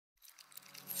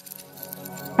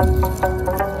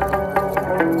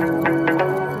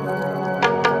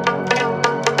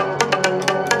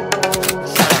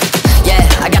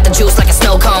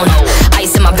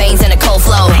my veins in a cold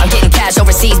flow. I'm getting cash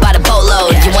overseas by the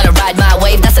boatload. You wanna ride my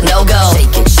wave? That's a no-go.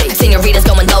 Senoritas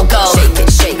going loco.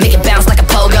 Make it bounce like a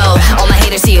pogo. All my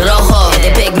haters see rojo.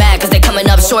 They big mad cause they coming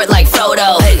up short like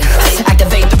Frodo.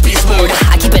 Activate the beast mode.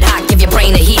 I keep it hot, give your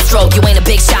brain a heat stroke. You ain't a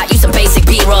big shot, you some basic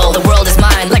B-roll. The world is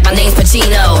mine, like my name's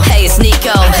Pacino. Hey, it's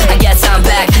Nieko, I guess I'm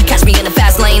back. Catch me in the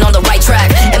fast lane on the right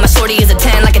track. And my shorty is a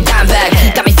 10 like a dime bag.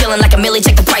 Got me feeling like a milli,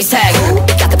 check the price tag.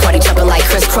 Got the party jumping like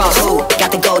crisscross.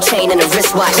 Got the gold chain and the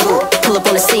wristwatch. Pull up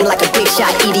on the scene like a big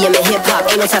shot. EDM and hip-hop,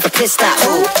 ain't no time for pit stop.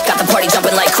 Got the party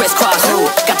jumping like crisscross.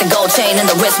 Got the gold chain and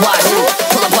the wristwatch.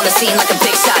 Pull up on the scene like a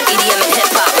big shot. EDM and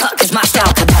hip-hop, cause my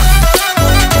style.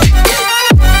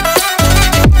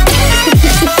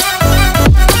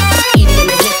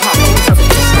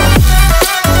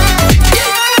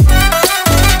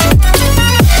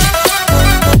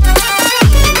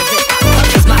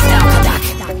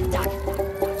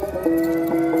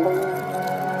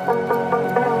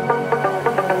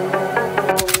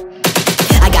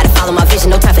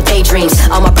 No time for daydreams.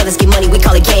 All my brothers get money, we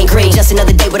call it gangrene. Just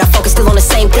another day, but I focus still on the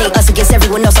same thing. Us against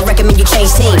everyone else, I recommend you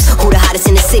change teams. Who the hottest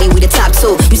in the city? We the top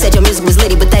two. You said your music was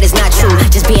litty, but that is not true.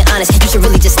 Just being honest, you should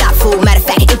really just stop, fool. Matter of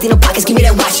fact, empty no pockets, give me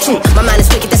that watch too. My mind is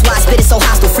wicked, that's why I spit it so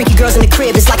hostile. Freaky girls in the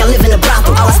crib, it's like I live in a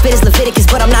brothel. All I spit is Leviticus,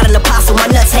 but I'm not an apostle. My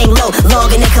nuts hang low,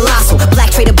 long and they colossal.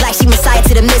 Black trader black, she messiah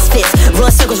to the misfits.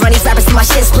 Run circles, run these rappers till my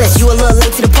shit splits. You a little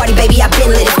late to the party, baby, I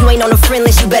been lit. If you ain't on the friend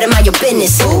list, you better mind your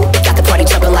business. Got the party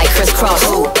jumping like crisscross.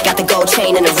 Got the gold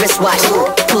chain and the wristwatch.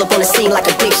 Pull up on the scene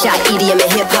like a big shot. EDM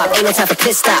and hip-hop, ain't no time for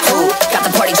pit stop. Got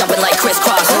the party jumping like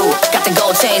crisscross. Got the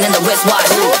gold chain and the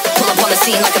wristwatch. Pull up on the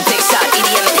scene like a big shot.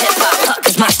 EDM and hip-hop.